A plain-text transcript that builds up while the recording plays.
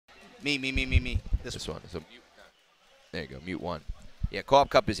Me. This one. So there you go. Mute 1. Yeah, Co-op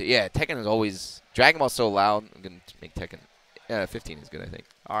Cup is yeah. Tekken is always Dragon Ball's so loud. I'm gonna make Tekken. 15 is good, I think.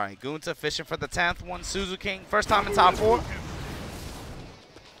 All right, Gunta fishing for the 10th one. Suzuking, first time in top 4.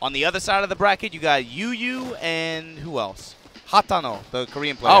 On the other side of the bracket, you got Yu and who else? Hatano, the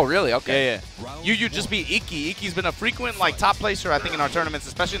Korean player. Oh, really? Okay. Yeah. Yu just beat Iki. Iki's been a frequent top placer, I think, in our tournaments,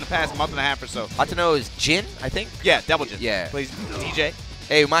 especially in the past month and a half or so. Hatano is Jin, I think. Yeah, Devil Jin. Yeah. Plays DJ.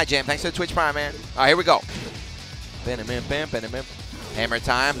 Hey, my jam. Thanks for the Twitch Prime, man. All right, here we go. Hammer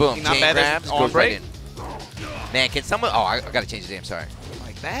time. Boom. Chain grabs. Goes right in. Man, can someone... Oh, I got to change the name. Sorry.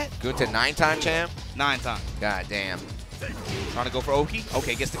 Like that? Gunta 9-time champ? 9 times. God damn. Trying to go for Oki.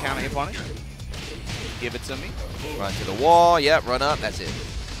 Okay, gets the counter hit punish. Give it to me. Run to the wall. Yep, run up. That's it.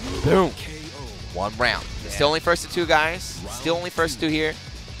 Boom. 1 round. Yeah. Still only first to 2 guys. Still only first to 2 here.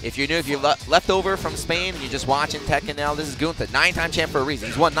 If you're new, if you're left over from Spain and you're just watching Tekken now, this is Gunta. 9-time champ for a reason.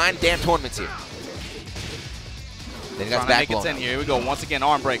 He's won 9 damn tournaments here. Then he got back blown. Here we go. Once again,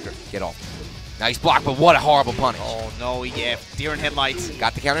 arm breaker. Get off. Nice block, but what a horrible punish. Oh, no. Yeah, deer in headlights.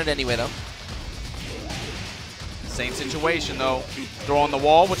 Got the counter anyway, though. Same situation, though. Throw on the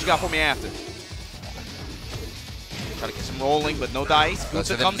wall. What you got for me after? Try to get some rolling, but no dice.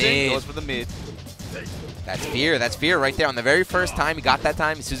 Gunta comes in, goes for the mid. That's fear. That's fear right there. On the very first time he got that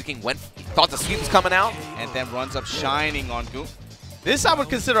time, Suzuking thought the sweep was coming out. And then runs up shining on Gunta. This I would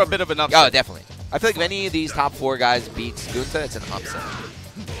consider a bit of an upset. Oh, definitely. I feel like if any of these top 4 guys beats Gunta, it's an upset.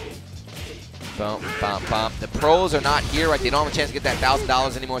 Boom, bum, bum. The pros are not here, right? They don't have a chance to get that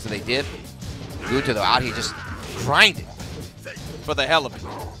 $1,000 anymore, so they did. Gunta, though, out here just grinding. For the hell of it.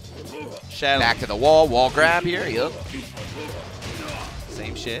 Shadow. Back to the wall grab here, yep.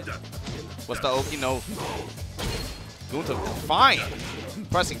 Same shit. What's the Oki? No. Gunta fine.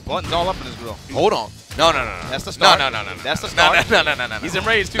 Pressing buttons all up in his grill. Hold on. No. That's the start. No. That's the start. No. He's in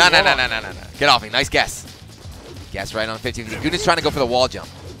rage, too. No. Get off me. Nice guess. Guess right on 15. Gunta's trying to go for the wall jump.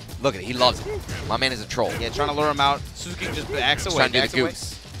 Look at it. He loves it. My man is a troll. Yeah, trying to lure him out. Suzuki just backs away. Trying to do the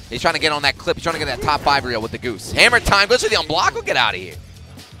goose. He's trying to get on that clip. He's trying to get that top 5 reel with the goose. Hammer time. Goes for the unblock. Get out of here.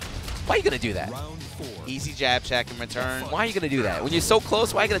 Why are you going to do that? Easy jab check in return. Why are you going to do that? When you're so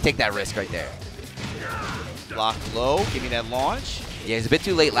close, why are you going to take that risk right there? Block low. Give me that launch. Yeah, he's a bit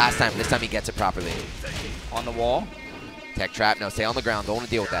too late last time. This time he gets it properly. On the wall. Tech trap. No, stay on the ground. Don't want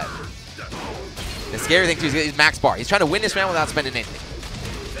to deal with that. The scary thing, too, is he's max bar. He's trying to win this round without spending anything.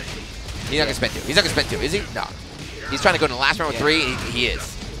 He's not going to spend 2. He's not going to spend 2, is he? No. He's trying to go to the last round with 3. He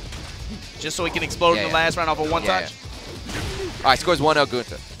is. Just so he can explode in the last round off of 1 touch? Yeah. All right, scores 1-0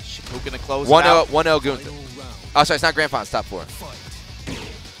 Gunta. Who can close 1-0 Gunta. Oh, sorry, it's not grand final. It's top 4.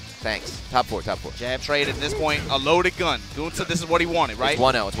 Thanks. Top 4. Jab trade at this point. A loaded gun. Gunta, this is what he wanted, right? It's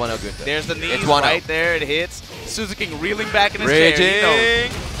 1-0. It's 1-0 Gunta. There's the knees. It's 1-0. Right there. It hits. Suzuki reeling back in his chair.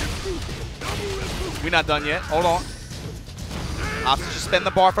 We're not done yet. Hold on. Opts to just spend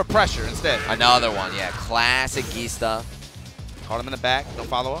the bar for pressure instead. Another one, yeah. Classic Geese stuff. Caught him in the back. No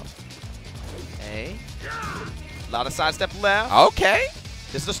follow-up. Okay. A lot of sidestep left. Okay.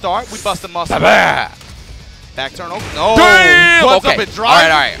 This is the start. We busted muscle. Back turn open. No. Damn! Runs Okay. up and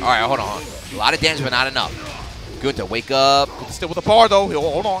drives. All right. Hold on. A lot of damage, but not enough. Gunta, wake up. Still with the bar, though.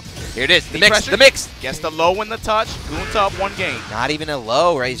 Hold on. Here it is. The pressure. mix. Gets the low in the touch. Gunta up 1 game. Not even a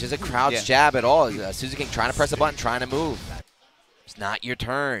low, right? It's just a crouch jab at all. Suzuki trying to press a button, trying to move. It's not your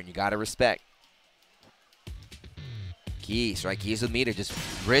turn. You got to respect. Geese, right? Geese with meter. Just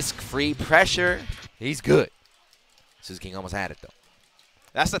risk-free pressure. He's good. Suzuki almost had it, though.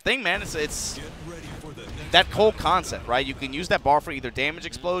 That's the thing, man. It's that whole concept, right? You can use that bar for either damage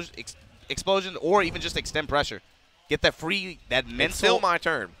explosion or even just extend pressure. Get that mental. It's still my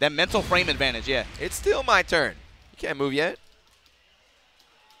turn. That mental frame advantage, yeah. It's still my turn. You can't move yet.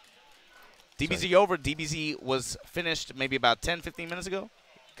 DBZ over. DBZ was finished maybe about 10, 15 minutes ago.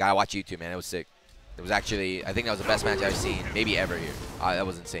 Gotta watch YouTube, man. It was sick. It was actually, I think that was the best match I've seen, maybe ever here. That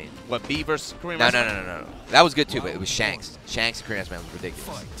was insane. What, B versus Korean No. That was good too, but it was Shanks. Shanks and Korean Wrestling was ridiculous.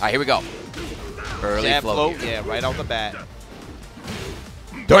 All right, here we go. Early jab flow. Yeah, right off the bat.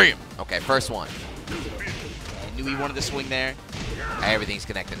 Damn. Okay, first one. I knew he wanted to swing there. Everything's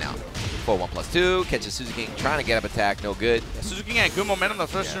connected now. 4-1+2. Catches Suzuki trying to get up attack. No good. Yeah, Suzuki had good momentum the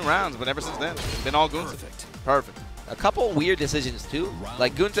first 2 rounds, but ever since then, it's been all Gunta. Perfect. A couple weird decisions too.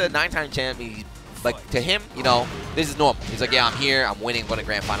 Like Gunta, 9-time champ. Like to him, you know, this is normal. He's like, yeah, I'm here. I'm winning. Going to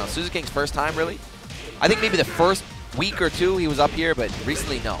grand final. Suzuking's first time, really. I think maybe the first week or 2 he was up here, but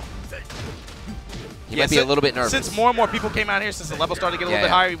recently, no. He might be a little bit nervous. Since more and more people came out here, since the level started to get a little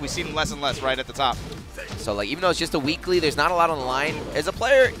bit higher, we've seen him less and less right at the top. So, like, even though it's just a weekly, there's not a lot on the line. As a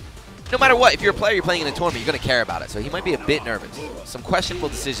player, no matter what, if you're a player, you're playing in a tournament, you're going to care about it. So he might be a bit nervous. Some questionable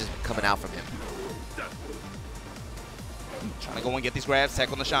decisions coming out from him. Trying to go and get these grabs.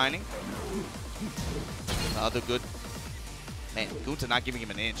 Tech on the Shining. Another good. Man, Gunta not giving him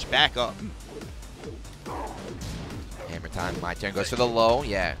an inch. Back up. Hammer time. My turn goes for the low.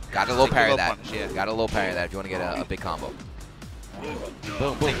 Yeah. Got to low parry that. Punish, yeah. Got to low parry that if you want to get a big combo.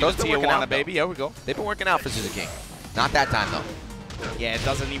 Boom, boom. Those been working out, baby. Here we go. They've been working out for Suzuking. Not that time, though. Yeah, it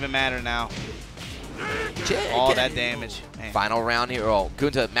doesn't even matter now. Chicken. All that damage. Man. Final round here. Oh,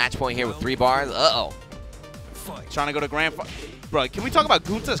 Gunta match point here with 3 bars. Uh-oh. Trying to go to grand final. Bro, can we talk about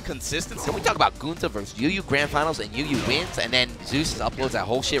Gunta's consistency? Can we talk about Gunta versus Yu grand finals and Yu wins, and then Zeus uploads that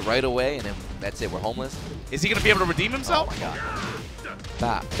whole shit right away, and then that's it. We're homeless. Is he going to be able to redeem himself? Oh, my God.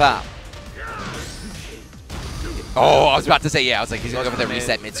 Bop, bop. Oh, I was about to say, yeah. I was like, he's going to go for the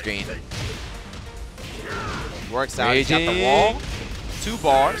reset mid-screen. Works out. He's got the wall. 2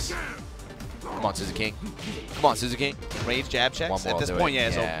 bars. Come on, Suzuking. Come on, Suzuking. Rage jab checks. At this point,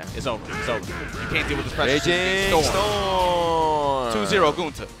 it's over. It's over. It's over. You can't deal with this pressure. Raging Storm. 2-0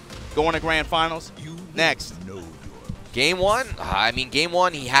 Gunta. Going to grand finals. Next. Game 1? I mean, game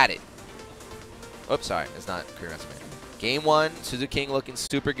 1, he had it. Oops, sorry. It's not career wrestling. Game 1, Suzuking looking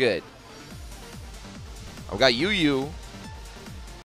super good. We got Yu.